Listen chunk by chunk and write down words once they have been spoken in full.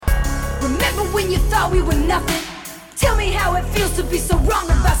Remember when you thought we were nothing? Tell me how it feels to be so wrong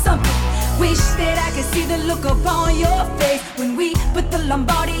about something. Wish that I could see the look upon your face when we put the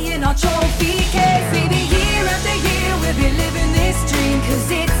Lombardi in our trophy case. Baby, year after year we'll be living this dream,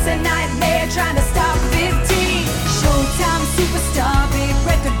 cause it's a nightmare trying to stop 15. Showtime superstar, big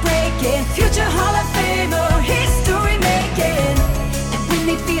record breaking, future Hall of Famer, history making. And when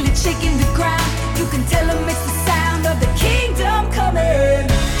they feel it shaking the ground, you can tell them it's the sound of the kingdom coming.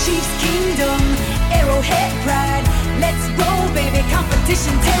 Chiefs Kingdom, Arrowhead pride. Let's roll, baby,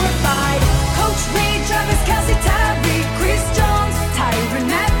 competition terrified. Coach Reed, Travis Kelce, Tyreek, Chris Jones, Tyrann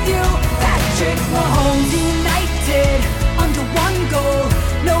Mathieu, Patrick Mahomes, united under one goal.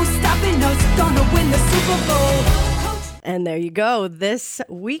 No stopping us, gonna win the Super Bowl. And there you go, this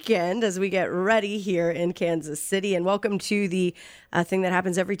weekend as we get ready here in Kansas City. And welcome to the thing that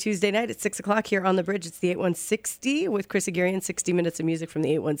happens every Tuesday night at 6 o'clock here on the Bridge. It's the 8160 with Chris Aguirre, 60 minutes of music from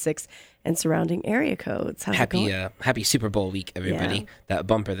the 816 and surrounding area codes. How's it going? Happy Super Bowl week, everybody. Yeah. That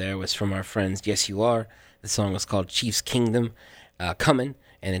bumper there was from our friends Yes You Are. The song was called Chiefs Kingdom, coming,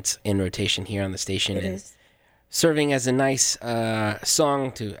 and it's in rotation here on the station. It and is. Serving as a nice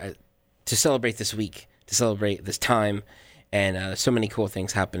song to celebrate this week, to celebrate this time. And so many cool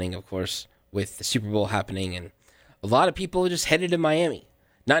things happening, of course, with the Super Bowl happening. And a lot of people just headed to Miami.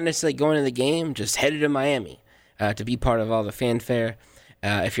 Not necessarily going to the game, just headed to Miami to be part of all the fanfare.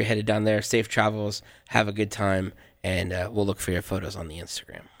 If you're headed down there, safe travels, have a good time, and we'll look for your photos on the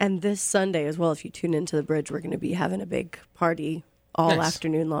Instagram. And this Sunday as well, if you tune into the Bridge, we're going to be having a big party all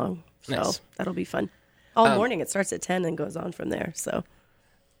afternoon long. So that'll be fun. All morning. It starts at 10 and goes on from there. So.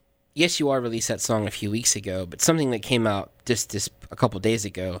 Yes, You Are released that song a few weeks ago, but something that came out just a couple days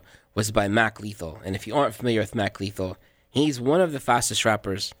ago was by Mac Lethal. And if you aren't familiar with Mac Lethal, he's one of the fastest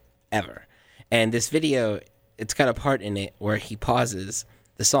rappers ever. And this video, it's got a part in it where he pauses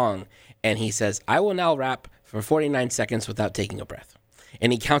the song and he says, "I will now rap for 49 seconds without taking a breath."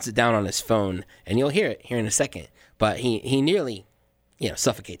 And he counts it down on his phone, and you'll hear it here in a second. But he nearly,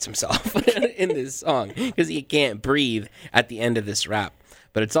 suffocates himself in this song because he can't breathe at the end of this rap.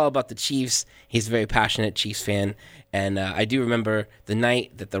 But it's all about the Chiefs. He's a very passionate Chiefs fan. And I do remember the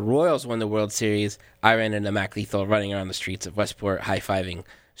night that the Royals won the World Series, I ran into Mac Lethal running around the streets of Westport, high-fiving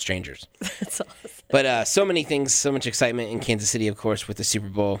strangers. That's awesome. But so many things, so much excitement in Kansas City, of course, with the Super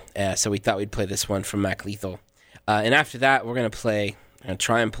Bowl. So we thought we'd play this one from Mac Lethal. And after that, we're going to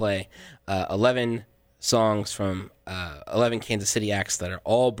try and play 11 songs from 11 Kansas City acts that are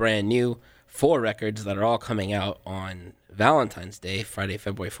all brand new, 4 records that are all coming out on Valentine's Day, Friday,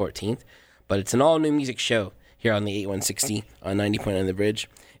 February 14th. But it's an all-new music show here on the 8160 on 90.9 The Bridge.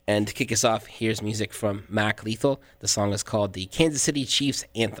 And to kick us off, here's music from Mac Lethal. The song is called the Kansas City Chiefs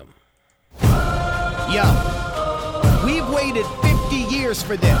Anthem. Yo, we've waited 50 years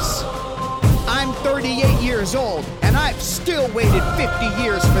for this. I'm 38 years old, and I've still waited 50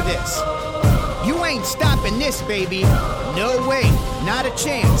 years for this. You ain't stopping this, baby. No way, not a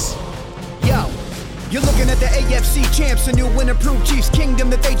chance. Yo, you're looking at the AFC champs, a new winner-proof Chiefs Kingdom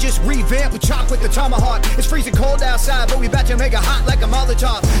that they just revamped. We chop with the tomahawk. It's freezing cold outside, but we about to make it hot like a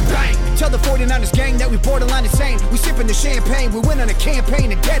Molotov. Bang! Tell the 49ers gang that we borderline insane. We sipping the champagne, we went on a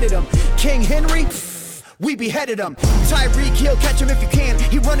campaign and deaded them. King Henry, we beheaded him. Tyreek Hill, catch him if you can.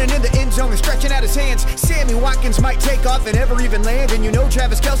 He running in the end zone and stretching out his hands. Sammy Watkins might take off and never even land. And you know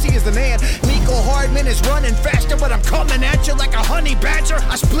Travis Kelce is the man. Nico Hardman is running faster, but I'm coming at you like a honey badger.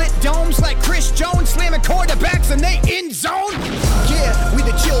 I split domes like Chris Jones, slamming quarterbacks and they end zone. Yeah, we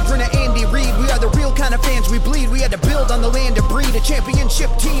the children of Andy Reid. We are the real kind of fans we bleed. We had to build on the land to breed a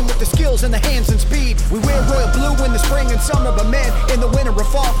championship team with the skills and the hands and speed. We wear royal blue in the spring and summer, but man, in the winter or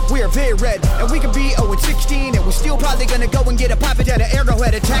fall, we are very red. And we can be 0-16, and we're still probably gonna go and get a pop it at an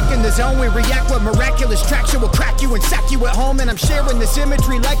Arrowhead. Attacking the zone, we react with miraculous traction. We'll crack you and sack you at home, and I'm sharing the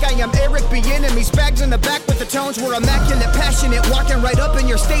symmetry like I am Eric B. Enemies. Bags in the back with the tones, we're immaculate, passionate, walking right up in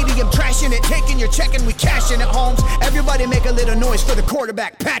your stadium, trashing it, taking your check and we cashing it, Holmes. Everybody make a little noise for the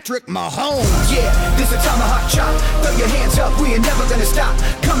quarterback, Patrick Mahomes. Yeah, this a tomahawk chop. Throw your hands up, we ain't never gonna stop.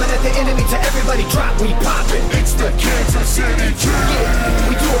 Coming at the enemy to everybody drop, we poppin'. It's the Kansas City Chiefs. Yeah,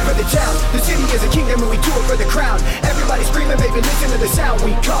 we do it for the town. The city is a kingdom and we do it for the crown. Everybody screaming, baby, listen to the sound,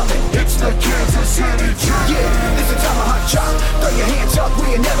 we coming. It's the Kansas City Chiefs. Yeah, this a tomahawk chop. Throw your hands up,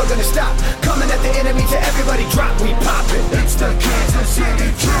 we ain't never gonna stop. Coming at the enemy to everybody drop, we poppin'. It's the Kansas City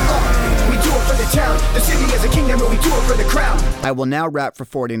Chiefs. We do it for the town. The city is a kingdom and we do it for the crown. I will now rap for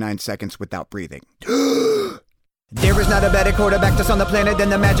 49 seconds without breathing. There is not a better quarterback that's on the planet than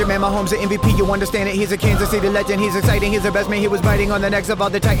the Magic Man. Mahomes, the MVP, you understand it. He's a Kansas City legend. He's exciting. He's the best man. He was biting on the necks of all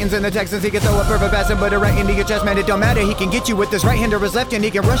the Titans and the Texans. He can throw a perfect pass and put it right into your chest, man. It don't matter. He can get you with his right hand or his left hand.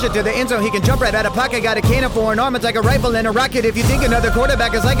 He can rush it to the end zone. He can jump right out of pocket. Got a cannon for an arm. It's like a rifle and a rocket. If you think another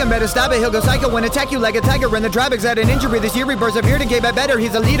quarterback is like him, better stop it. He'll go psycho and attack you like a tiger. And the drawbacks at an injury this year. He persevered and came back better.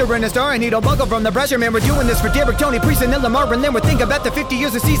 He's a leader and a star, and he don't buckle from the pressure, man. We're doing this for Derek, Tony, Priest, and Lamar. And then we're thinking about the 50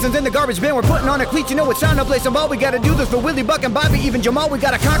 years of seasons in the garbage bin. We're putting on a cleat. You know it's time to play some ball. We gotta do this for Willie, Buck, and Bobby, even Jamal. We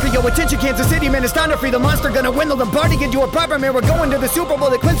gotta conquer your attention, Kansas City, man. It's time to free the monster. Gonna win the Lombardi, get you a proper, man. We're going to the Super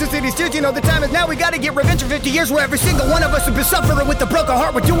Bowl at Kansas City Steers. You know the time is now. We gotta get revenge for 50 years where every single one of us has been suffering with a broken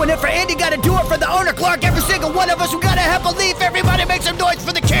heart. We're doing it for Andy, gotta do it for the owner, Clark. Every single one of us, we gotta have belief. Everybody make some noise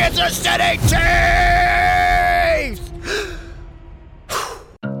for the Kansas City Chiefs!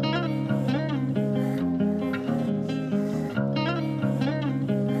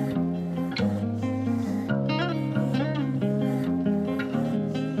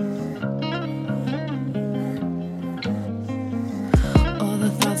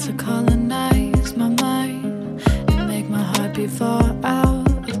 To colonize my mind and make my heart beat fall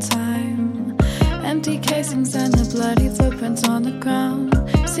out of time. Empty casings and the bloody footprints on the ground.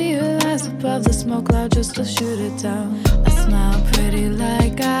 See you rise above the smoke cloud just to shoot it down. I smile pretty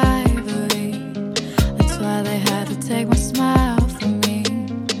like ivory. That's why they had to take my smile from me.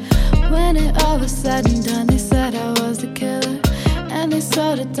 When it all was said and done, they said I was the killer, and they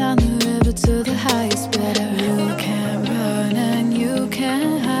sold it down the river to the highest bidder. You can't run and you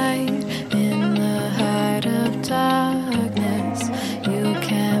can't hide in the height of darkness. You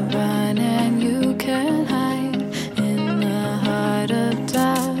can't run and you can't hide in the heart of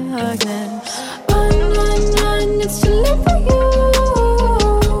darkness. Run, run, run, it's too late for you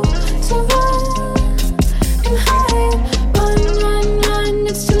to run and hide. Run, run, run,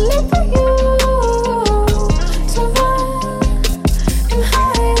 it's too late for you to run and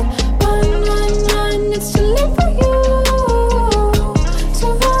hide. Run, run, run, it's too late for you to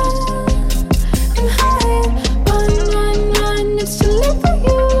run and hide. Run, run, run, it's too late for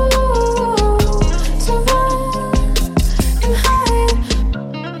you to run and hide.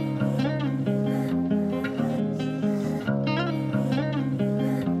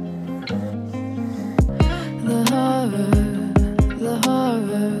 The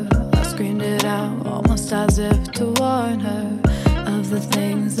horror, I screamed it out almost as if to warn her of the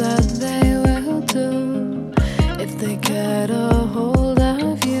things that they will do if they get a hold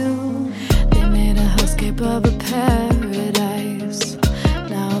of you. They made a hellscape of a paradise.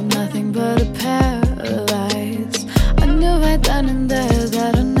 Now I'm nothing but a paralyzed. I knew right then and there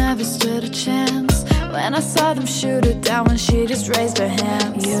that I never stood a chance when I saw them shoot it down when she just raised her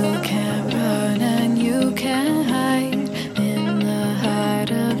hands. You can't run and you can't hide in the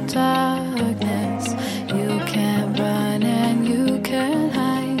height of darkness. You can't run and you can't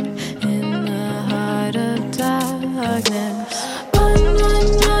hide in the heart of darkness. Run,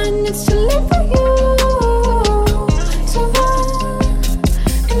 run, run, it's too late for you to run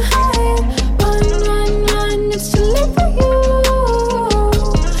and hide. Run, run, run, it's too late for you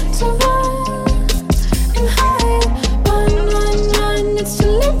to run and hide. Run, run, run, it's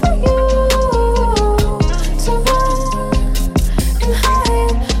too late for you to run and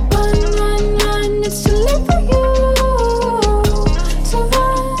hide. Run, run, run, it's too late for you to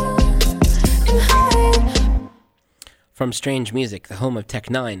run and hide. From Strange Music, the home of Tech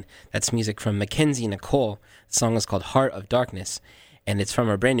Nine, that's music from Mackenzie Nicole. The song is called Heart of Darkness, and it's from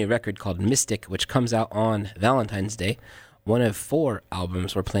a brand new record called Mystic, which comes out on Valentine's Day. One of 4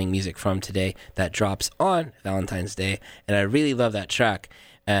 albums we're playing music from today that drops on Valentine's Day, and I really love that track.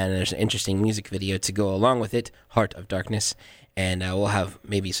 And there's an interesting music video to go along with it, Heart of Darkness, and we'll have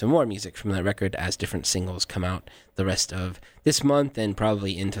maybe some more music from that record as different singles come out the rest of this month and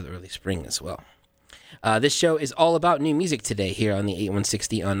probably into the early spring as well. This show is all about new music today here on the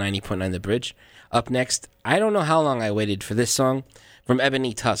 8160 on 90.9 The Bridge. Up next, I don't know how long I waited for this song from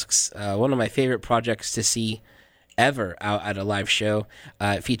Ebony Tusks, one of my favorite projects to see ever out at a live show.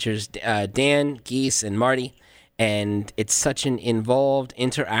 It features Dan, Geese, and Marty, and it's such an involved,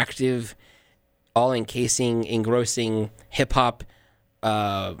 interactive, all-encasing, engrossing hip-hop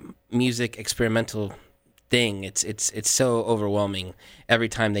music experimental thing. It's so overwhelming. Every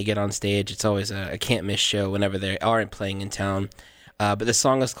time they get on stage, it's always a can't miss show whenever they aren't playing in town. But the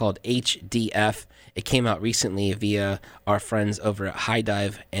song is called HDF. It came out recently via our friends over at High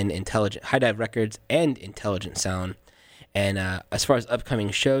Dive Records and Intelligent Sound. And as far as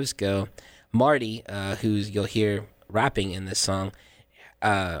upcoming shows go, Marty, who's you'll hear rapping in this song,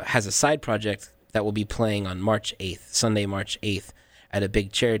 has a side project that will be playing on March 8th, Sunday, March 8th, at a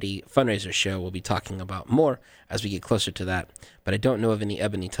big charity fundraiser show. We'll be talking about more as we get closer to that. But I don't know of any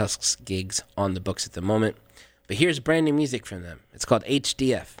Ebony Tusks gigs on the books at the moment. But here's brand new music from them. It's called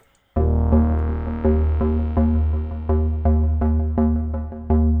HDF.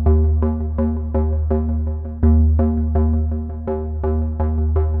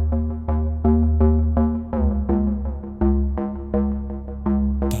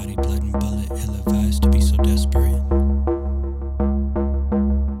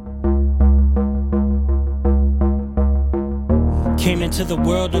 To the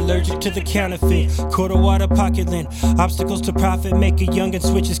world allergic to the counterfeit. Quarter water pocket lint. Obstacles to profit make a youngin'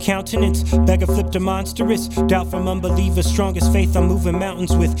 switch his countenance. Beggar flipped a monstrous. Doubt from unbelievers. Strongest faith I'm moving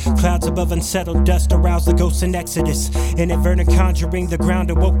mountains with. Clouds above unsettled dust arouse the ghosts in Exodus. Inadvertent conjuring the ground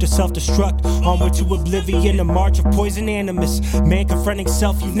awoke to self-destruct. Onward to oblivion, a march of poison animus. Man confronting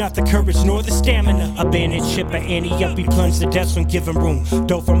self, you've not the courage nor the stamina. Abandoned ship at Antioch, he plunged the depths when given room.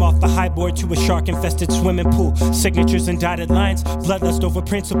 Dove from off the high board to a shark-infested swimming pool. Signatures and dotted lines, bloodlust over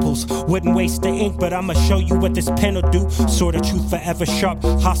principles. Wouldn't waste the ink, but I'ma show you what this pen'll do. Sword of truth forever sharp,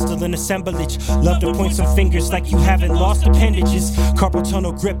 hostile in assemblage. Love to point some fingers like you haven't lost appendages. Carpal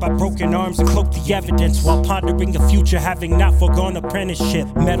tunnel grip by broken arms and cloak the evidence while pondering the future, having not foregone apprenticeship.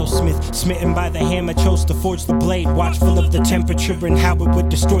 Metalsmith, smitten by the hammer, chose to forge the blade, watchful of the temperature and how it would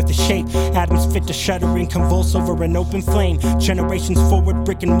distort the shape. Atoms fit to shudder and convulse over an open flame. Generations forward,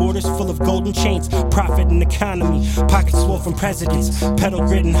 brick and mortars full of golden chains. Profit and economy, pockets swole from presidents. Pedal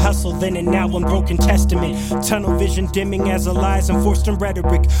grit and hustle, then and now unbroken testament. Tunnel vision dimming as a lies enforced in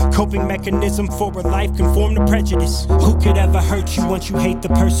rhetoric. Coping mechanism for a life conform to prejudice. Who could ever hurt you once you hate the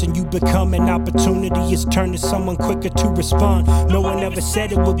person you become? An opportunity is turned to someone quicker to respond. No one ever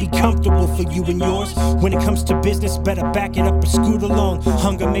said it would be comfortable for you and yours. When it comes to business, better back it up or scoot along.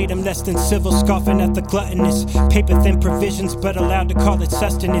 Hunger made him less than civil, scoffing at the gluttonous. Paper thin provisions, but allowed to call it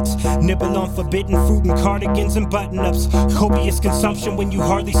sustenance. Nibble on forbidden fruit and cardigans and button-ups. Copious consumption when you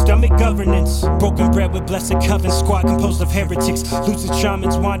hardly stomach governance. Broken bread with blessed coven, squad composed of heretics. Lucid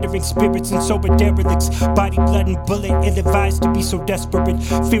shamans, wandering spirits and sober derelicts. Body, blood and bullet, ill-advised to be so desperate.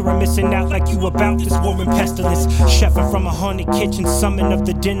 Fear of missing out like you about this war and pestilence. Chefing from a haunted kitchen, summon of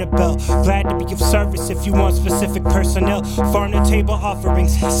the dinner bell. Glad to be of service if you want specific personnel. Farm to table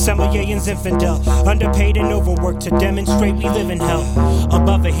offerings, sommelier and Zinfandel. Underpaid and overworked to demonstrate we live in hell.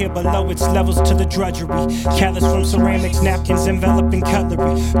 Above it, here below, it's levels to the drudgery. Callous from ceramics, napkins enveloping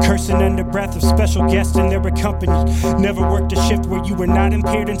cutlery. Cursing under breath of special guests and their accompanied. Never worked a shift where you were not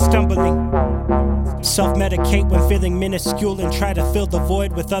impaired and stumbling. Self-medicate when feeling minuscule and try to fill the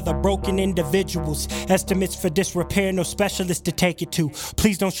void with other broken individuals. Estimates for disrepair, no specialist to take it to.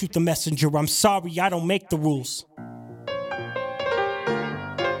 Please don't shoot the messenger, I'm sorry, I don't make the rules.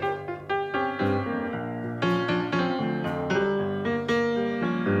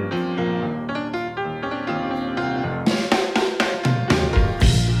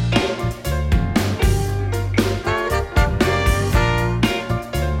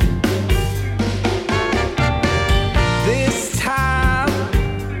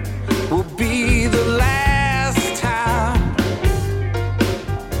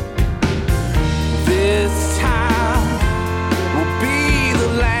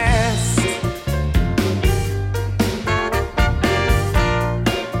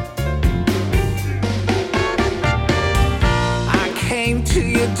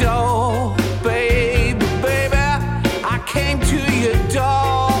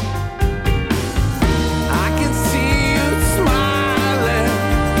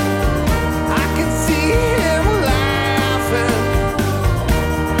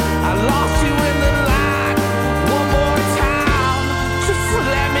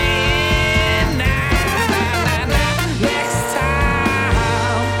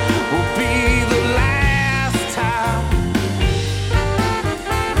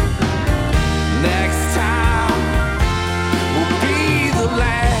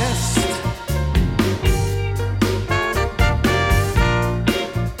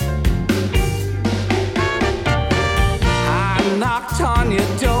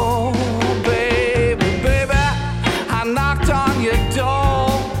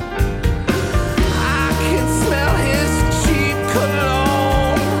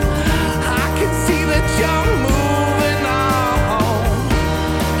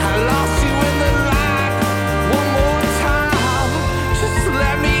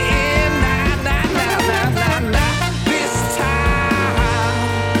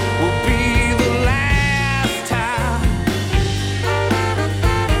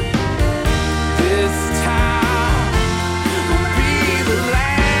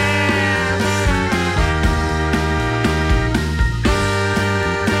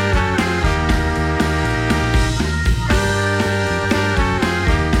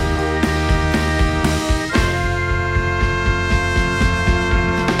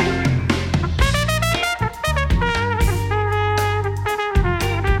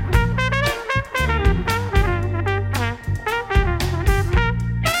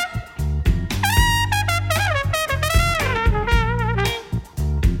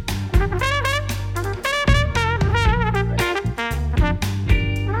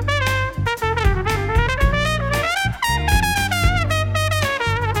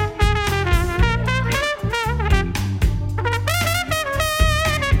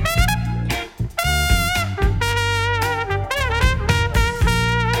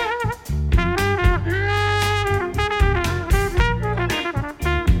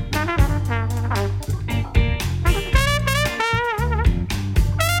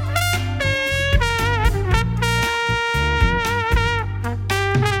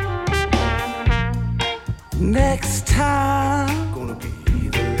 Next time, gonna be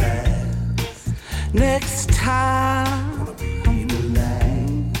the last. Next time, gonna be the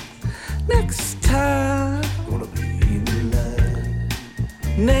last. Next time, gonna be the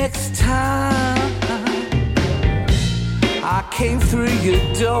last. Next time, I came through your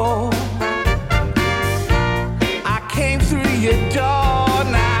door. I came through your door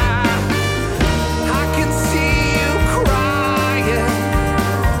now. I can see you crying.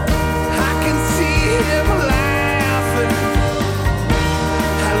 I can see him laughing.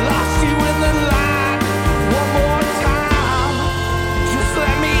 I lost you in the light one more time. Just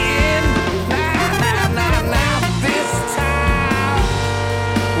let me in now. This time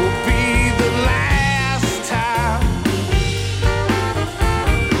will be the last time.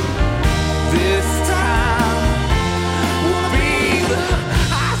 This time will be the.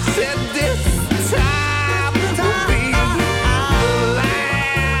 I said this time will be the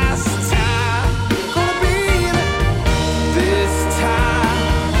last time. Gonna be this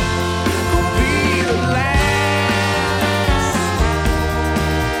time. Gonna be the last.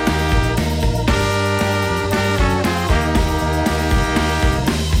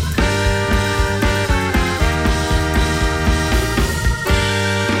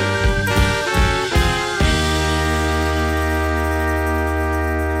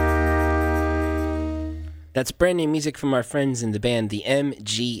 That's brand new music from our friends in the band, the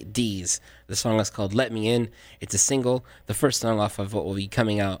MGDs. The song is called Let Me In. It's a single, the first song off of what will be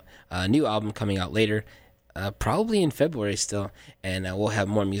coming out, a new album coming out later, probably in February still, and we'll have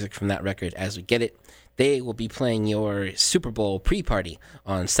more music from that record as we get it. They will be playing your Super Bowl pre-party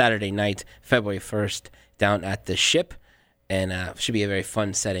on Saturday night, February 1st, down at the Ship, and should be a very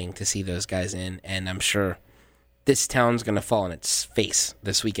fun setting to see those guys in, and I'm sure this town's going to fall on its face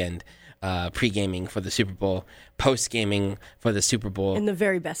this weekend. Pre-gaming for the Super Bowl, post-gaming for the Super Bowl. In the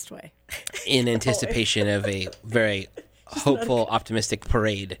very best way. In anticipation of a very hopeful, optimistic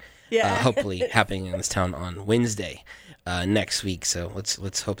parade, hopefully happening in this town on Wednesday next week. So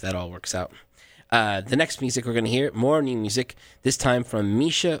let's hope that all works out. The next music we're going to hear, more new music, this time from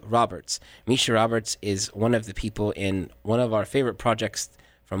Misha Roberts. Misha Roberts is one of the people in one of our favorite projects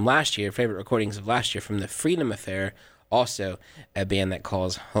from last year, favorite recordings of last year, from the Freedom Affair. Also, a band that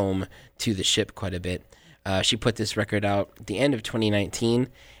calls home to the Ship quite a bit. She put this record out at the end of 2019,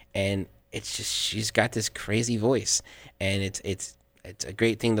 and it's just, she's got this crazy voice, and it's a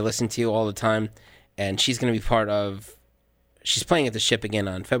great thing to listen to all the time. And she's going to be she's playing at the Ship again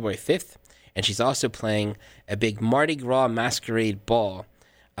on February 5th, and she's also playing a big Mardi Gras masquerade ball,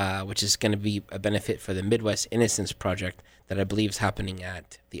 which is going to be a benefit for the Midwest Innocence Project that I believe is happening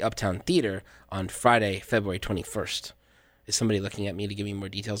at the Uptown Theater on Friday, February 21st. Is somebody looking at me to give me more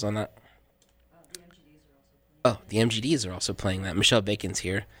details on that? The MGDs are also playing that. Michelle Bacon's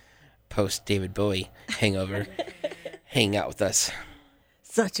here, post David Bowie hangover, hanging out with us.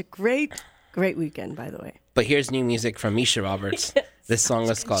 Such a great weekend, by the way. But here's new music from Misha Roberts. This song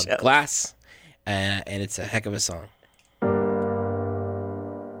is called Glass, and it's a heck of a song.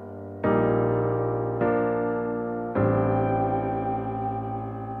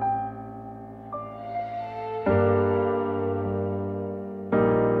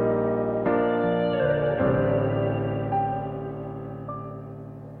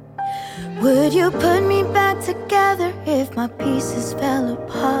 Would you put me back together if my pieces fell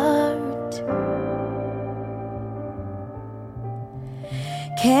apart?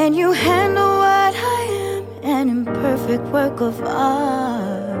 Can you handle what I am, an imperfect work of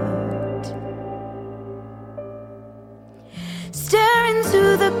art? Stare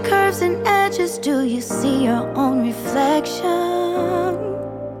into the curves and edges, do you see your own reflection?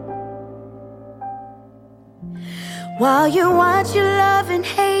 While you watch your love and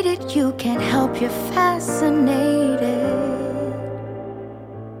hate it, you can't help, you're fascinated.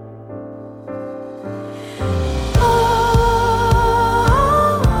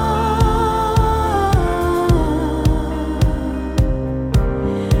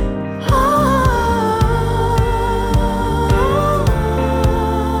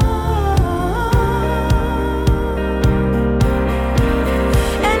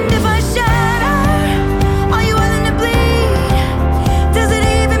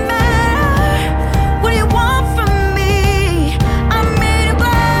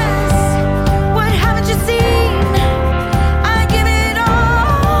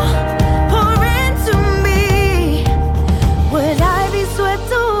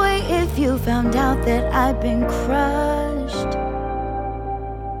 Been crushed.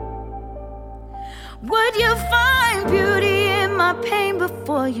 Would you find beauty in my pain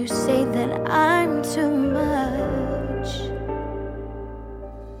before you say that I'm too much?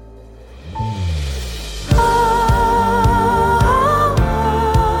 Oh.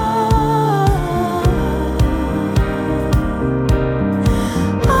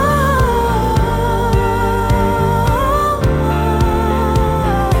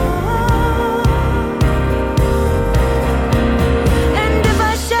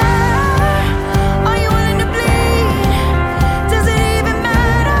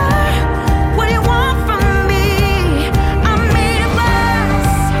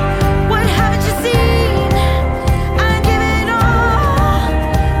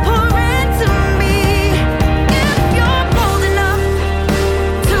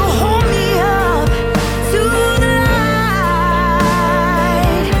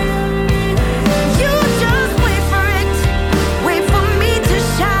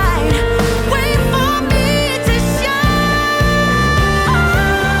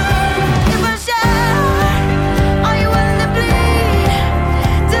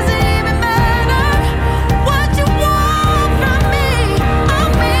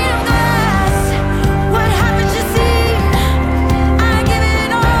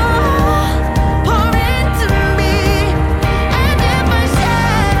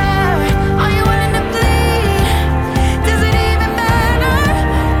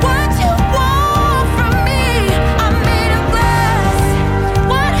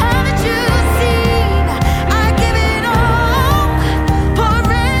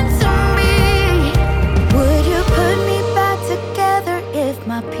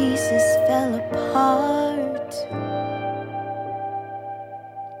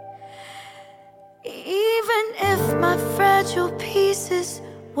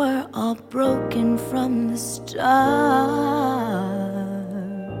 We're all broken from the start.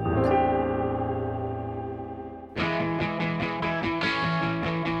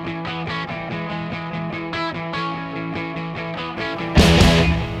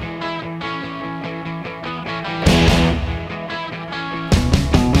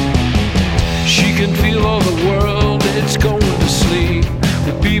 She can feel all the world, it's going to sleep.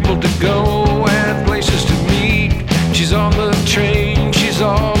 With people to go and places to meet. She's on the train, she's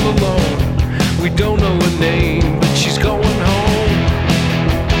all alone. We don't know her name, but she's going home.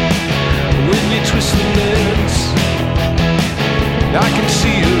 When you twist the lens, I can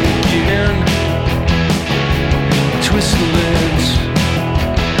see her again. Twist the lens.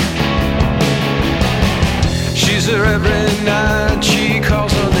 She's there every night, she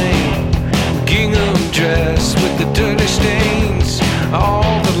calls her name. Gingham dress with the dirty stains.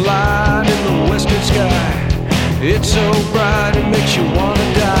 All the light in the western sky. It's so bright it makes you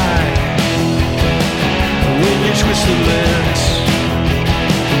wanna die. When you twist the lens,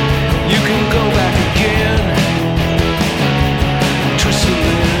 you can go back again. Twist the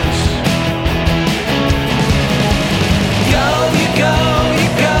lens. Go, you go, you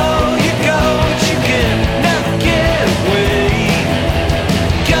go, you go, but you can never get away.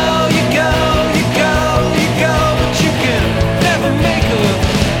 Go, you go, you go, you go, but you can never make a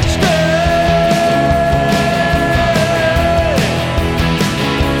stay.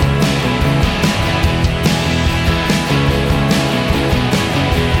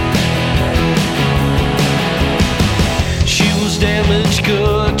 She was damaged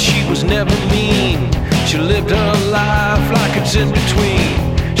good, she was never mean. She lived her life like it's in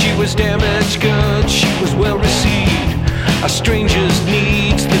between. She was damaged good, she was well received. A stranger's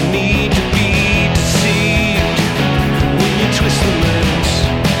needs the need to be deceived. When you twist the lens,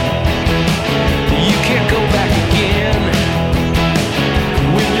 you can't go back again.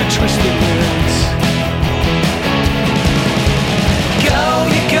 When you twist the lens, go,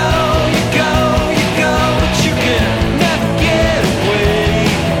 you go, you go, you go, but you can never get away.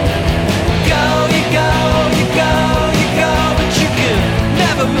 Go, you go, you go, you go, but you can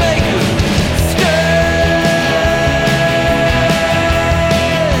never make a stay.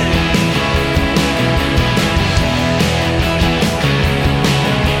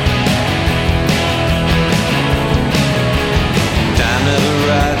 Time never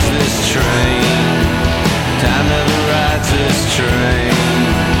rides this train. Time never rides this train.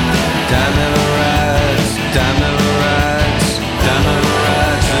 Time never rides. Time never rides. Time never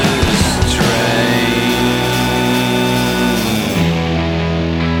rides this train.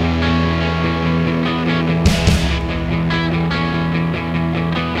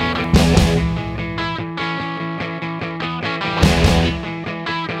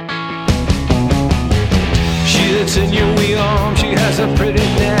 She hits in your wee arm, she has a pretty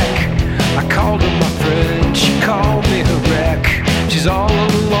neck. I called her my friend, she called me her wreck. She's all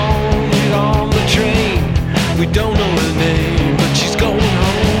alone on the train. We don't know her name, but she's going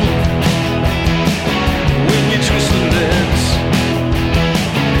home. When you twist the lens,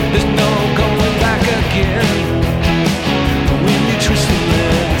 there's no going back again. When you twist the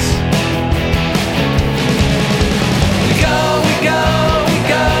lens, we go, we go, we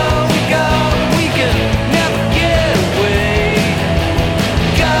go, we go, we can never get away.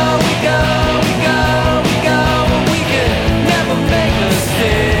 Go, we go, we go, we go, we can never make a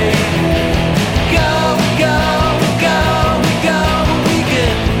mistake. Go, we go, we go, we go, we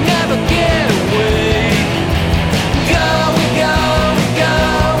can never get away. Go, we go, we go,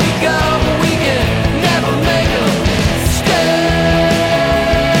 we go, we can never make a mistake.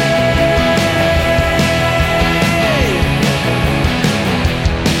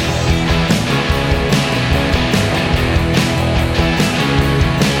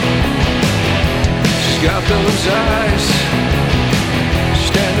 She's got those eyes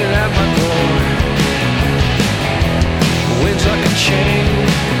standing at my door. Winds like a chain,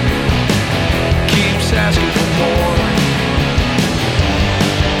 keeps asking for more.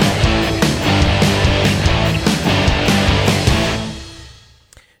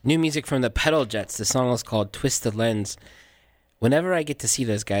 New music from the Pedal Jets. The song is called Twist the Lens. Whenever I get to see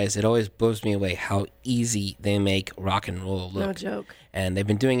those guys, it always blows me away how easy they make rock and roll look. No joke. And they've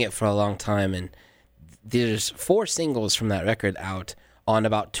been doing it for a long time. And there's 4 singles from that record out on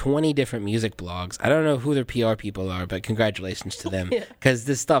about 20 different music blogs. I don't know who their PR people are, but congratulations to them because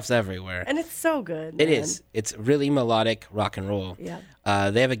this stuff's everywhere. And it's so good. It man. is. It's really melodic rock and roll. Yeah.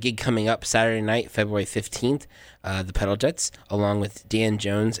 They have a gig coming up Saturday night, February 15th, the Pedal Jets, along with Dan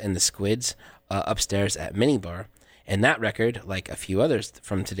Jones and the Squids upstairs at Minibar. And that record, like a few others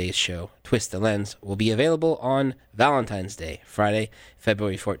from today's show, Twist the Lens, will be available on Valentine's Day, Friday,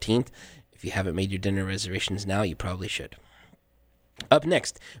 February 14th. If you haven't made your dinner reservations now, you probably should. Up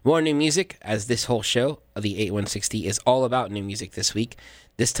next, more new music, as this whole show of the 8160 is all about new music this week.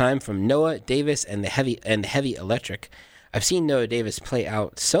 This time from Noah Davis and the Heavy Electric. I've seen Noah Davis play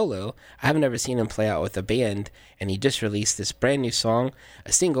out solo. I haven't ever seen him play out with a band, and he just released this brand new song,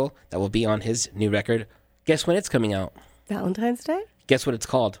 a single that will be on his new record. Guess when it's coming out? Valentine's Day? Guess what it's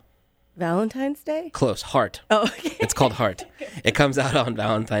called? Valentine's Day? Close. Heart. Oh, okay. It's called Heart. It comes out on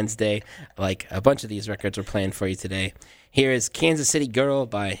Valentine's Day. Like a bunch of these records we're playing for you today. Here is Kansas City Girl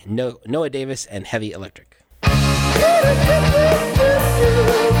by Noah Davis and Heavy Electric.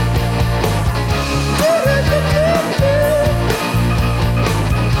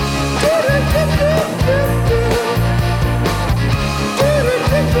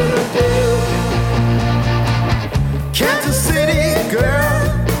 Kansas City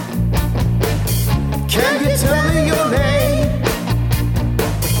girl, can you tell me your name?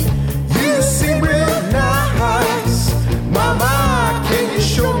 You seem real nice. Mama, can you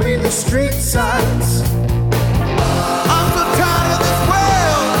show me the street signs? I'm so tired of this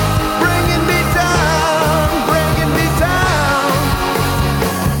world bringing me down, bringing me down.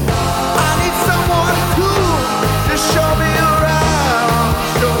 I need someone cool to show me around,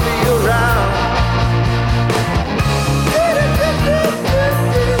 show me around.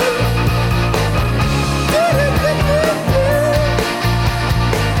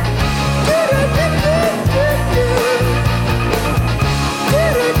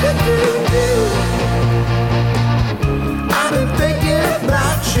 I've been thinking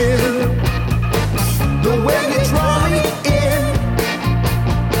about you, the way you draw me in.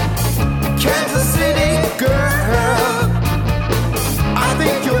 Kansas City girl, I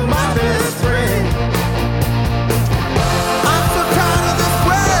think you're my best friend. I'm so tired of this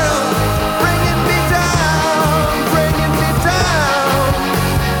world bringing me down, bringing me down.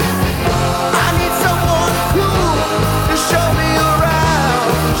 I need someone cool to show me around,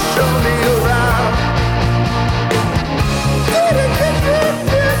 show me around.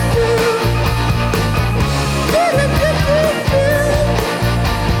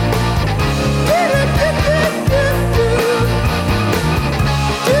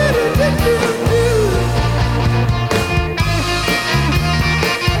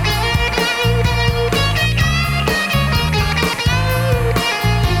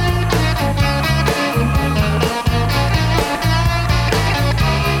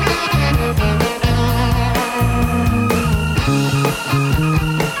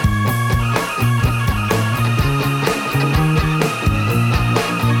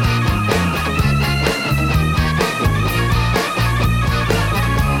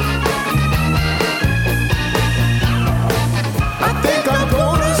 I think I'm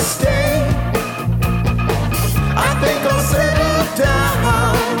gonna stay. I think I'll settle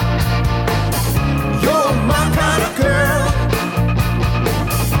down. You're my kind of girl.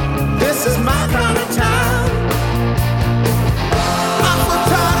 This is my kind of town. I'm so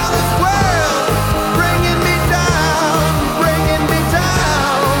tired of this world bringing me down, bringing me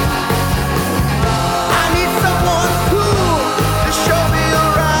down. I need someone cool to show me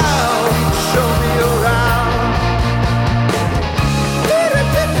around, show me around.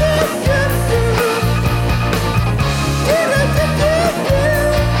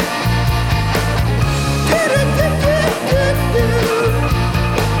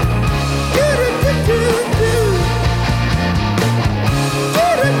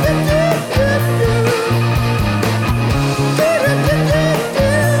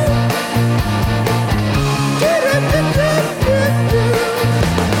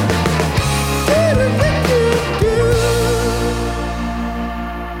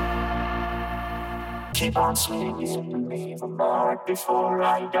 Keep on swinging, leave a mark before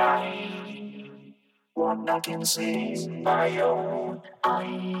I die. One I can see in my own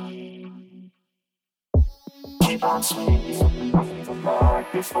eye. Keep on swinging, leave a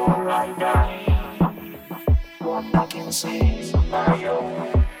mark before I die. One I can see in my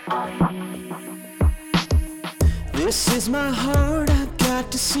own eye. This is my heart, I've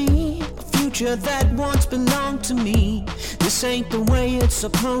got to see a future that once belonged to me. This ain't the way it's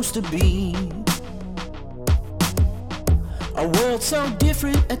supposed to be. A world so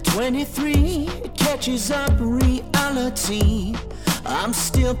different at 23, it catches up reality. I'm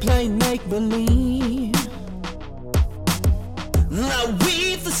still playing make-believe. I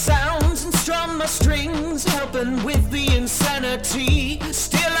weave the sounds and strum my strings, helping with the insanity.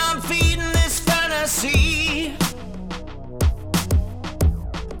 Still I'm feeding this fantasy.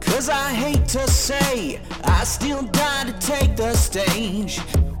 'Cause I hate to say I I still die to take the stage.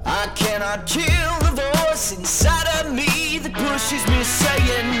 I cannot kill the voice inside of me that pushes me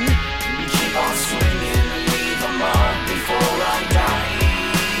saying, keep on swinging and leave a mark before I die.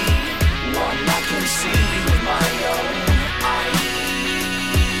 One I can see with my own eyes.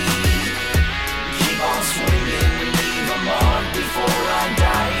 Keep on swinging and leave a mark before I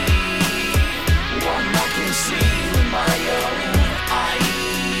die. One I can see with my own eyes.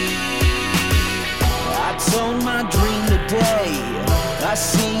 I told my dream today, I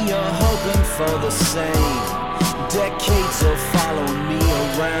see you're hoping for the same. Decades will follow me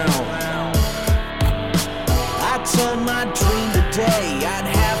around. I told my dream today I'd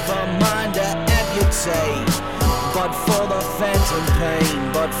have a mind to amputate, but for the phantom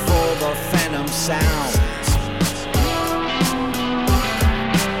pain, but for the phantom sound.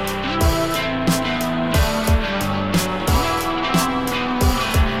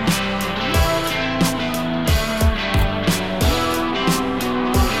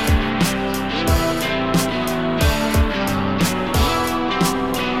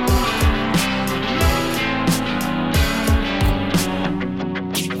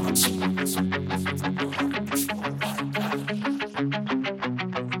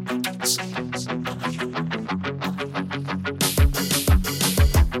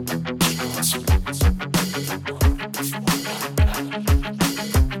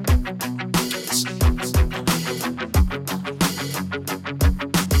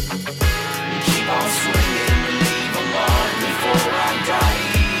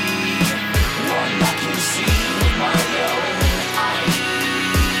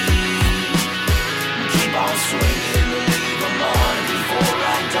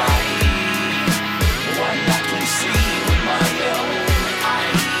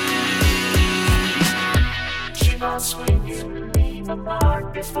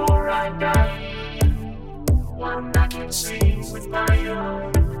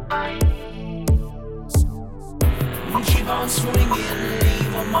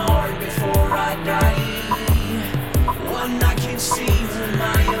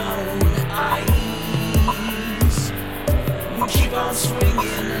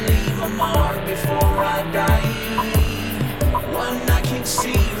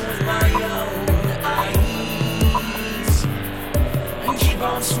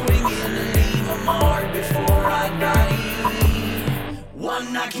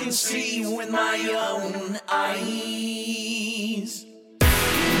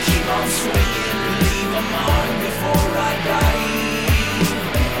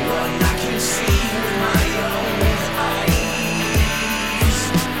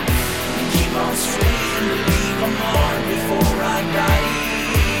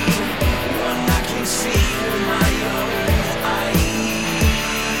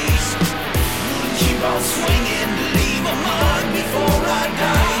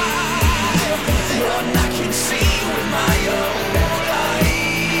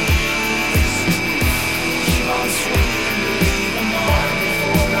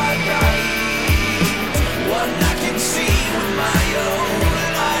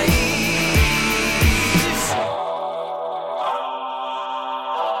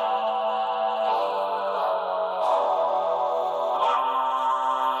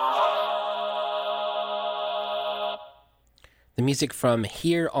 The music from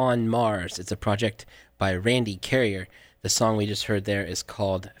Here on Mars. It's a project by Randy Carrier. The song we just heard there is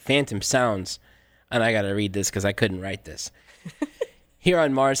called Phantom Sounds. And I got to read this because I couldn't write this. Here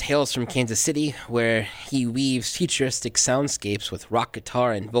on Mars hails from Kansas City, where he weaves futuristic soundscapes with rock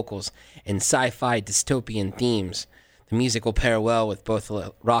guitar and vocals and sci-fi dystopian themes. The music will pair well with both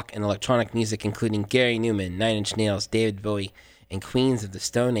rock and electronic music, including Gary Newman, Nine Inch Nails, David Bowie, and Queens of the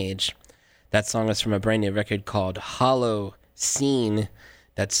Stone Age. That song is from a brand new record called Hollow Scene.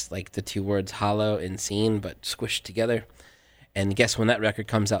 That's like the two words hollow and scene, but squished together. And guess when that record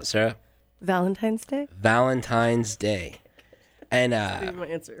comes out, Sarah? Valentine's Day? Valentine's Day. And my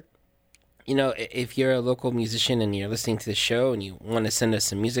answer. You know, if you're a local musician and you're listening to the show and you want to send us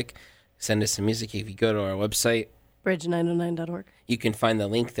some music, send us some music. If you go to our website, bridge909.org, you can find the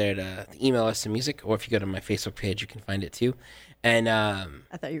link there to email us some music, or if you go to my Facebook page, you can find it too. And I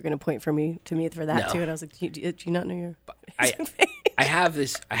thought you were going to point to me for that no. too, and I was like, do you not know your? I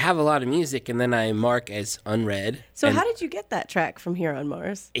have a lot of music, and then I mark as unread. So how did you get that track from Here on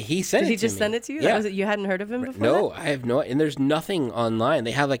Mars? He sent it to me. Did he just send it to you? Yeah. That was it. You hadn't heard of him before? No, I have no. And there's nothing online.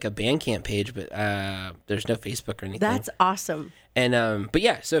 They have like a Bandcamp page, but there's no Facebook or anything. That's awesome. And but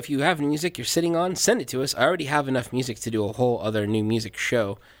yeah, so if you have music you're sitting on, send it to us. I already have enough music to do a whole other new music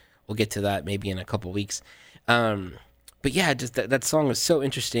show. We'll get to that maybe in a couple weeks. But yeah, just that song was so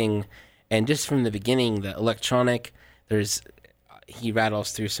interesting. And just from the beginning, the electronic, he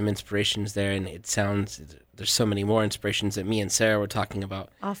rattles through some inspirations there, and it sounds, there's so many more inspirations that me and Sarah were talking about.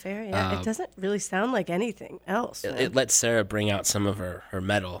 Off air, yeah. It doesn't really sound like anything else. It lets Sarah bring out some of her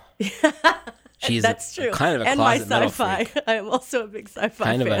metal. She's That's true. Kind of a and my closet metal sci-fi. freak. I am also a big sci-fi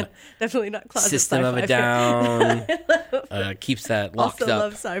Kind of fan. a Definitely not closet System sci-fi of a fan. Down. Keeps that locked also up.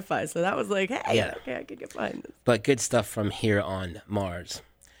 love sci-fi, so that was like, hey, Yeah. okay, I could get behind this. But good stuff from here on Mars.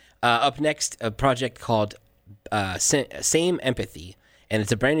 Up next, a project called Same Empathy, and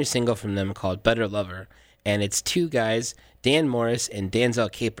it's a brand new single from them called Better Lover, and it's two guys, Dan Morris and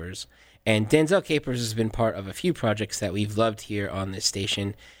Danzel Capers. And Danzel Capers has been part of a few projects that we've loved here on this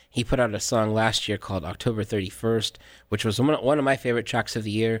station. He put out a song last year called October 31st, which was one of my favorite tracks of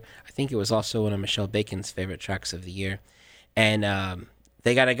the year. I think it was also one of Michelle Bacon's favorite tracks of the year. And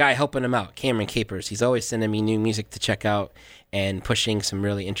they got a guy helping him out, Cameron Capers. He's always sending me new music to check out and pushing some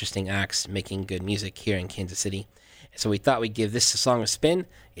really interesting acts, making good music here in Kansas City. So we thought we'd give this song a spin.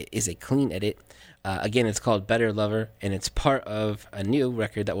 It is a clean edit. Again, it's called Better Lover, and it's part of a new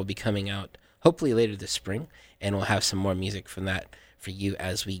record that will be coming out hopefully later this spring, and we'll have some more music from that for you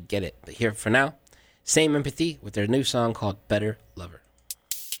as we get it. But here for now, Same Empathy with their new song called Better Lover.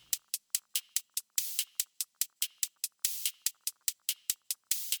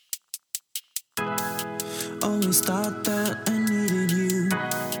 Always thought that I needed you.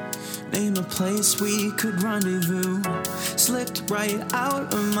 Name a place we could rendezvous. Slipped right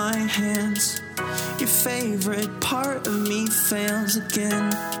out of my hands. Your favorite part of me fails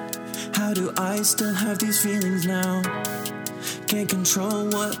again. How do I still have these feelings now? Can't control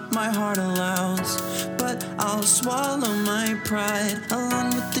what my heart allows, but I'll swallow my pride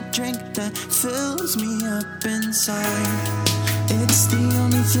along with the drink that fills me up inside. It's the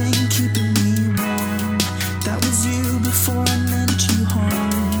only thing keeping me warm. That was you before I meant you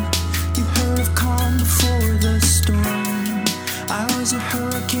harm. You heard of calm before the storm. I was a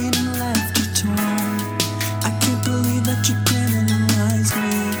hurricane and left you torn. I can't believe that you criminalized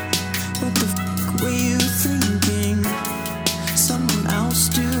me. What the fuck were you thinking? Someone else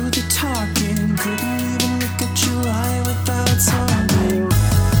do the talking. Couldn't even look at your eye without sobbing.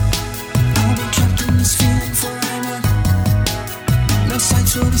 I'll be trapped in this feeling forever. No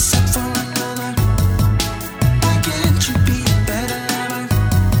sights will be set for another. Why can't you be a better lover?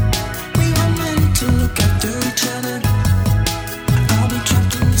 We were meant to look after each other. I'll be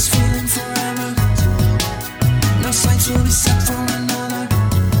trapped in this feeling forever. No sights will be set for another.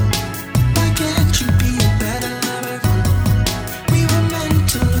 Why can't you be a better lover? We were meant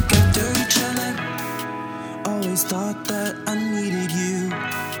to look after each other. Always thought that I needed you.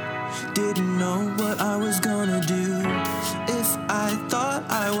 Didn't know what I was gonna do. If I thought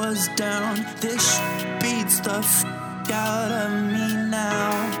I was down, this beats the out of me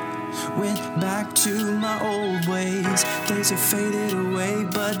now. Went back to my old ways. Days have faded away,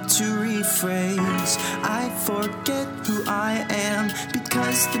 but to rephrase, I forget who I am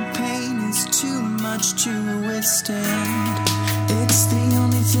because the pain is too much to withstand. It's the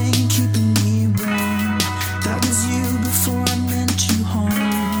only thing keeping me warm. That was you before I meant you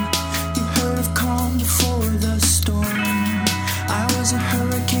harm. You heard of calm before the storm. I was a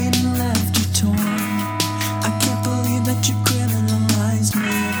hurricane and left you torn. I can't believe that you criminalized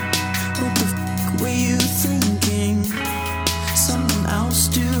me. What the fuck were you thinking? Someone else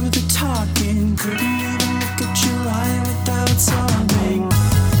do the talking. Couldn't even look at your eye without sobbing.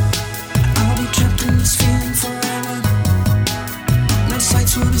 I'll be trapped in this feeling forever. No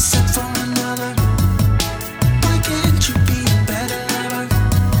sights will be set for another. Why can't you be a better lover?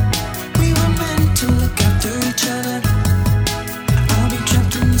 We were meant to look after each other. I'll be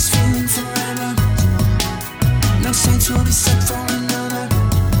trapped in this feeling forever. No sights will be set for another.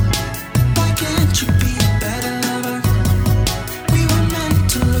 Why can't you be a better lover? We were meant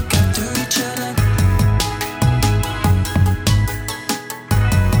to look after each other.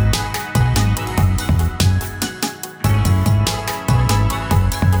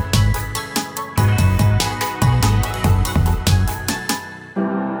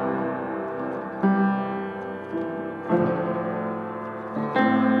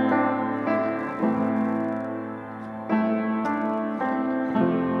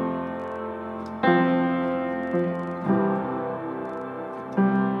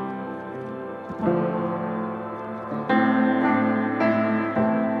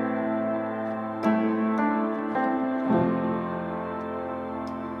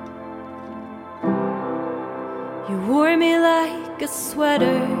 You wore me like a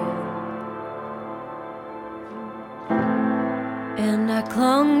sweater, and I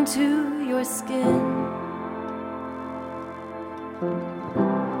clung to your skin.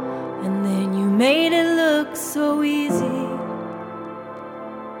 And then you made it look so easy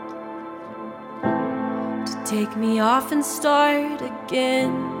to take me off and start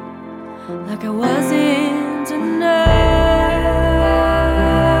again, like I wasn't enough,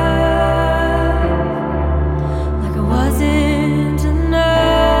 like I wasn't enough.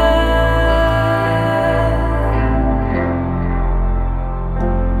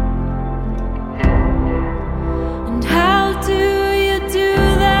 And how do you do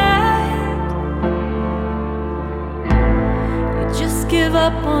that? You just give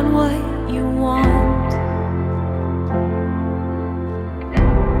up on what you want.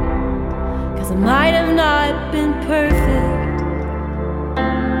 I might have not been perfect,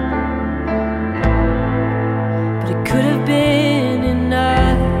 but it could have been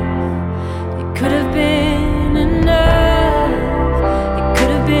enough. It could have been enough. It could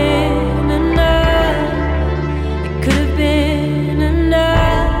have been enough. It could have been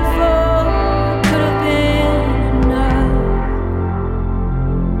enough. Oh, it could have been enough.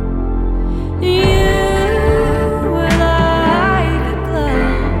 You were like a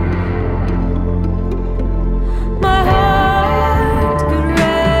glove. My heart could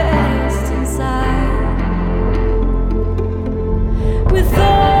rest inside with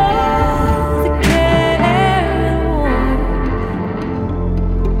all the care and warmth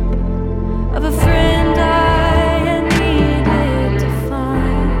of a friend I had needed to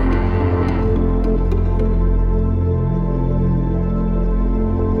find.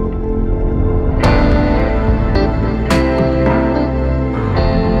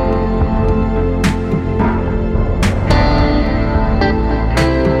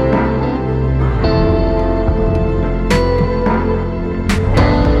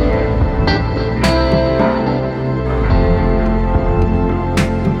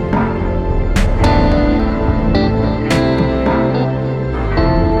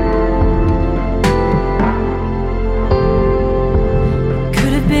 It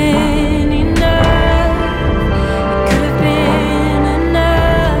could have been enough. It could have been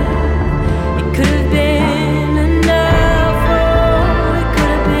enough. It could have been enough. Oh, it could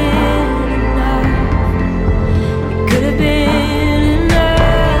have been enough. It could have been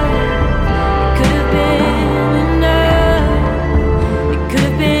enough. It could have been enough. It could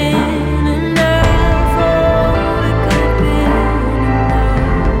have been enough. Oh, it could have been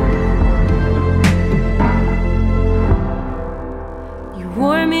enough. You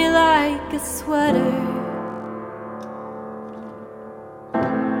wore me like a sweater,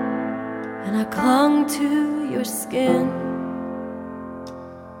 and I clung to your skin.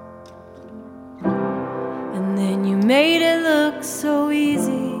 And then you made it look so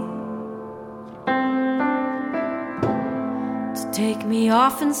easy to take me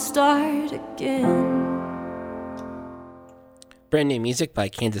off and start again. Brand new music by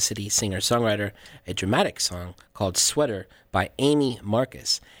Kansas City singer-songwriter, a dramatic song called Sweater by Amy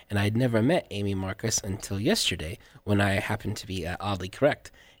Marcus. And I'd never met Amy Marcus until yesterday when I happened to be at Oddly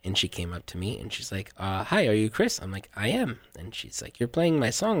Correct. And she came up to me and she's like, hi, are you Chris? I'm like, I am. And she's like, you're playing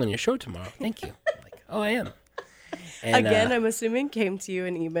my song on your show tomorrow. Thank you. I'm like, oh, I am. And, Again, I'm assuming came to you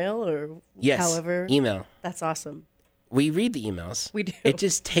in email or yes, however. email. That's awesome. We read the emails. We do. It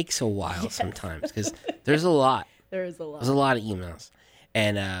just takes a while sometimes because there's a lot. There is a lot. There's a lot of emails.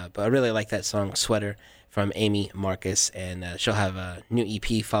 And but I really like that song, Sweater, from Amy Marcus. And she'll have a new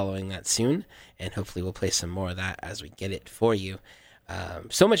EP following that soon. And hopefully we'll play some more of that as we get it for you.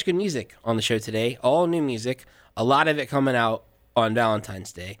 So much good music on the show today. All new music. A lot of it coming out on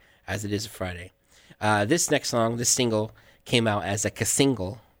Valentine's Day, as it is a Friday. This next song, this single, came out as a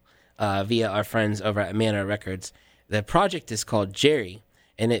single via our friends over at Mana Records. The project is called Jerry,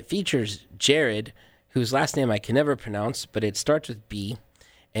 and it features Jared, whose last name I can never pronounce, but it starts with B,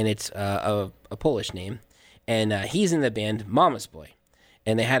 and it's a Polish name. And he's in the band Mama's Boy.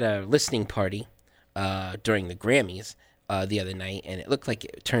 And they had a listening party during the Grammys the other night, and it looked like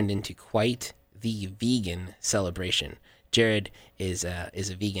it turned into quite the vegan celebration. Jared is a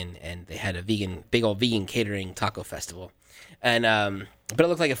vegan, and they had a big old vegan catering taco festival. And but it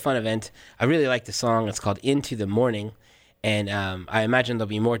looked like a fun event. I really like the song. It's called Into the Morning. And I imagine there'll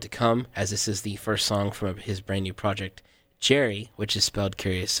be more to come, as this is the first song from his brand new project, Jerry, which is spelled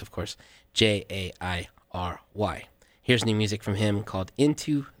curious, of course, Jairy. Here's new music from him called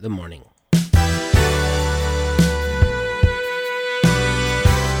Into the Morning.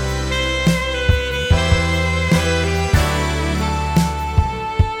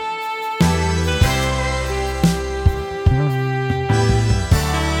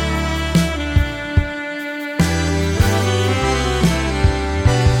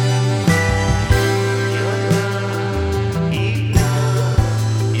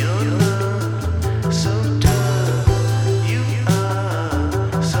 You're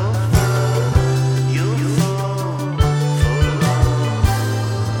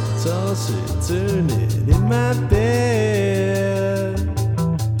faucet turning in my bed.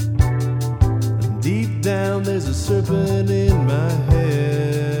 And deep down there's a serpent in my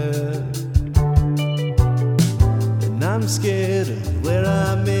head. And I'm scared of where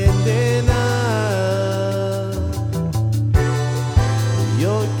I'm ending up.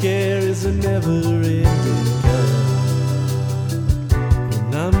 Your care is a never-ending cup.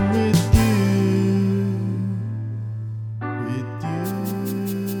 And I'm with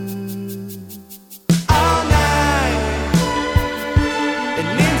all night and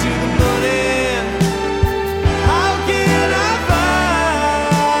into the morning. How can I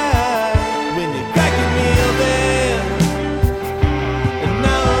find when you're cracking me open? And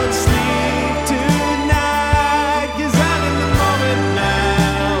I won't sleep tonight, 'cause I'm in the moment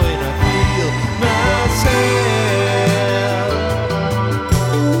now and I feel myself.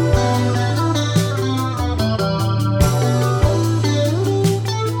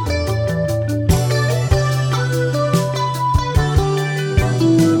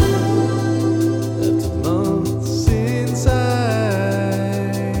 After months inside,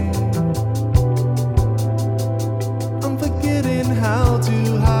 I'm forgetting how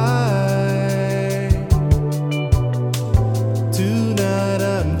to hide. Tonight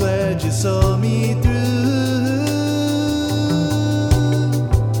I'm glad you saw me through.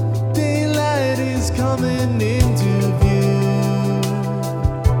 Daylight is coming into view,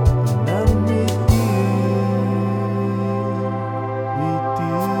 and I'm with you,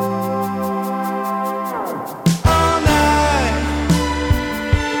 all night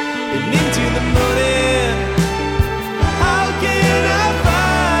and into the morning. How can I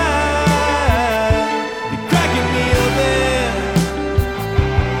find you cracking me open?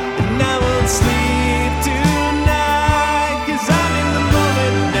 And I won't sleep tonight, 'cause I'm in the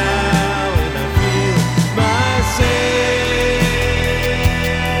moment now and I feel myself.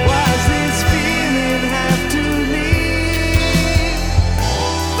 Why does this feeling have to leave?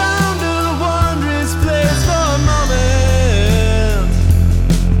 Found a wondrous place for a moment.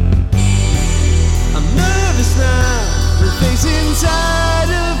 I'm nervous now, the face inside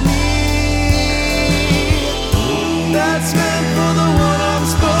of me that's meant for the one I'm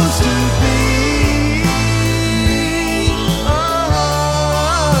supposed to be.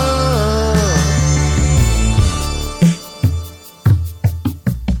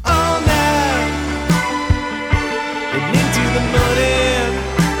 All night and into the morning.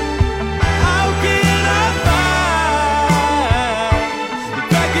 How can I find you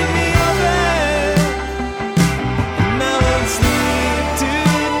cracking me open? And I won't sleep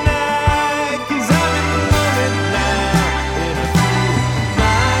tonight, 'cause I'm in the moment now and I feel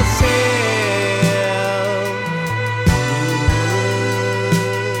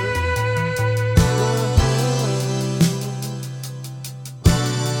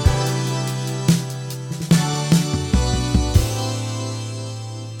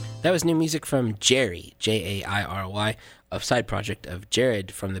That was new music from Jerry, Jairy, a side project of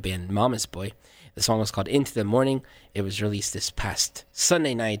Jared from the band Mama's Boy. The song was called Into the Morning. It was released this past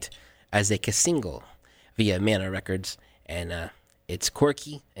Sunday night as a single via Mana Records, and it's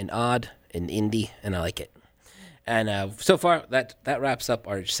quirky and odd and indie, and I like it. And so far, that wraps up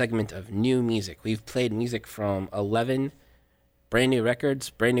our segment of new music. We've played music from 11 brand new records,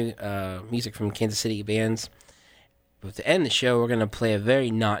 brand new music from Kansas City bands. But to end the show, we're going to play a very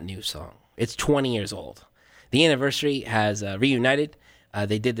not new song. It's 20 years old. The Anniversary has reunited.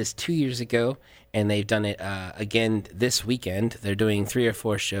 They did this 2 years ago, and they've done it again this weekend. They're doing 3 or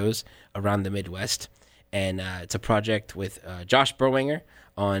 4 shows around the Midwest. And it's a project with Josh Berwanger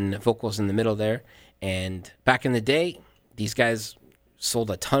on vocals in the middle there. And back in the day, these guys sold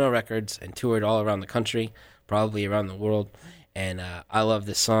a ton of records and toured all around the country, probably around the world. And I love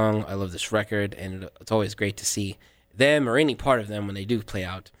this song. I love this record. And it's always great to see them or any part of them when they do play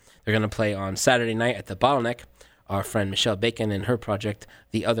out. They're going to play on Saturday night at the Bottleneck. Our friend Michelle Bacon and her project,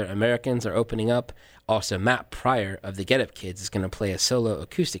 The Other Americans, are opening up. Also, Matt Pryor of the Get Up Kids is going to play a solo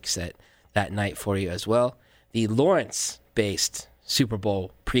acoustic set that night for you as well. The Lawrence-based Super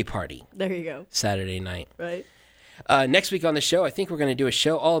Bowl pre-party. There you go. Saturday night. Right. Next week on the show, I think we're going to do a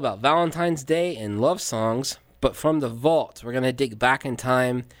show all about Valentine's Day and love songs, but from the vault. We're going to dig back in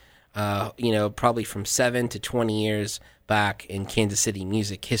time, probably from 7 to 20 years back in Kansas City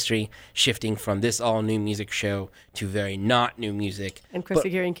music history, shifting from this all-new music show to very not new music. And Chris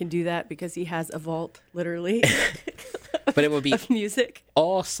Agarian can do that because he has a vault, literally. But it will be of music.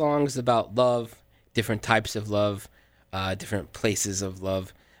 All songs about love, different types of love, different places of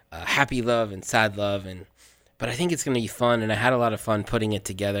love, happy love and sad love. But I think it's going to be fun, and I had a lot of fun putting it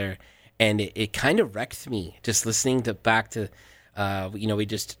together. And it kind of wrecked me just listening back to, we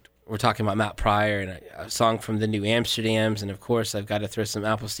just we're talking about Matt Pryor and a song from the New Amsterdams. And, of course, I've got to throw some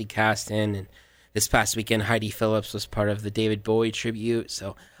Appleseed Cast in. And this past weekend, Heidi Phillips was part of the David Bowie tribute.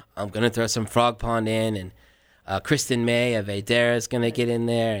 So I'm going to throw some Frog Pond in. And Kristen May of Adara is going to get in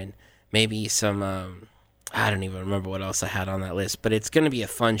there. And maybe some, I don't even remember what else I had on that list. But it's going to be a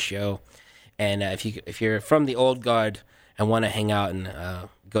fun show. And if you're from the old guard and want to hang out and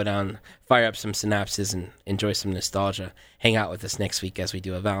go down, fire up some synapses and enjoy some nostalgia, hang out with us next week as we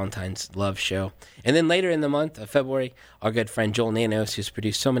do a Valentine's Love show. And then later in the month of February, our good friend Joel Nanos, who's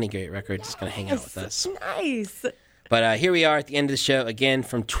produced so many great records, is going to hang out with us. Nice. But here we are at the end of the show, again,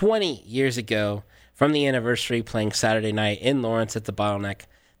 from 20 years ago, from the anniversary, playing Saturday night in Lawrence at the Bottleneck.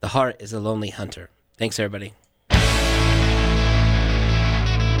 The Heart is a Lonely Hunter. Thanks, everybody.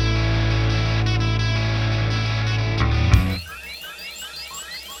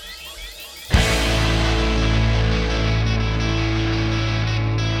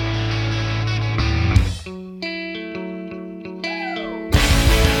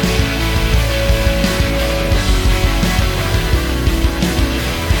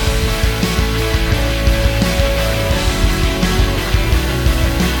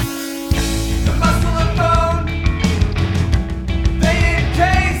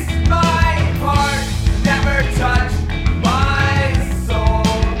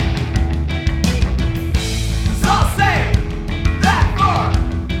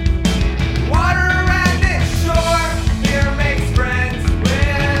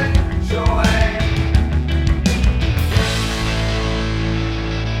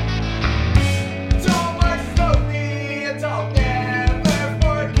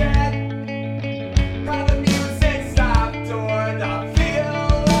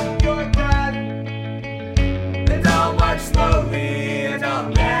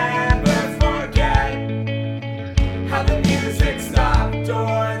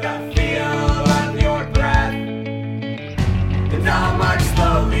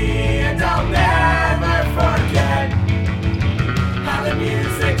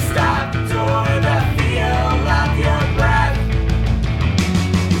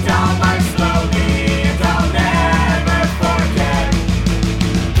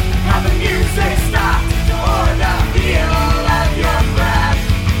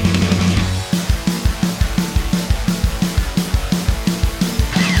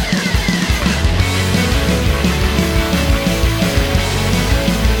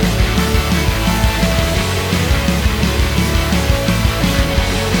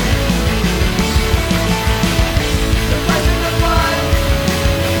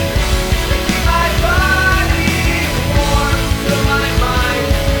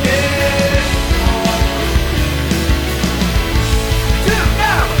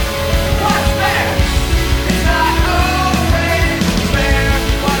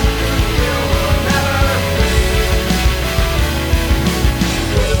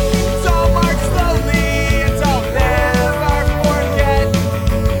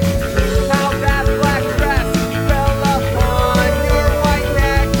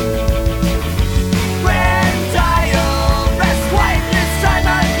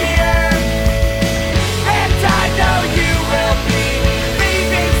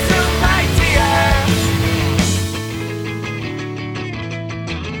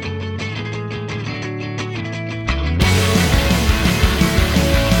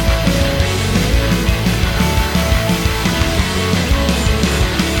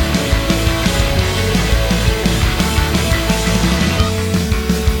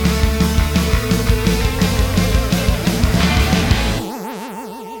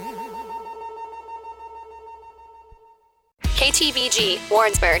 KTVG,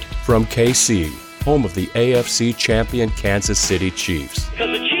 Warrensburg. From KC, home of the AFC champion Kansas City Chiefs. Because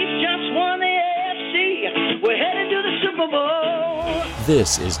the Chiefs just won the AFC. We're headed to the Super Bowl.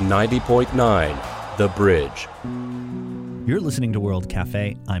 This is 90.9, The Bridge. You're listening to World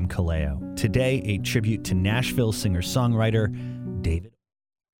Cafe. I'm Kaleo. Today, a tribute to Nashville singer-songwriter David.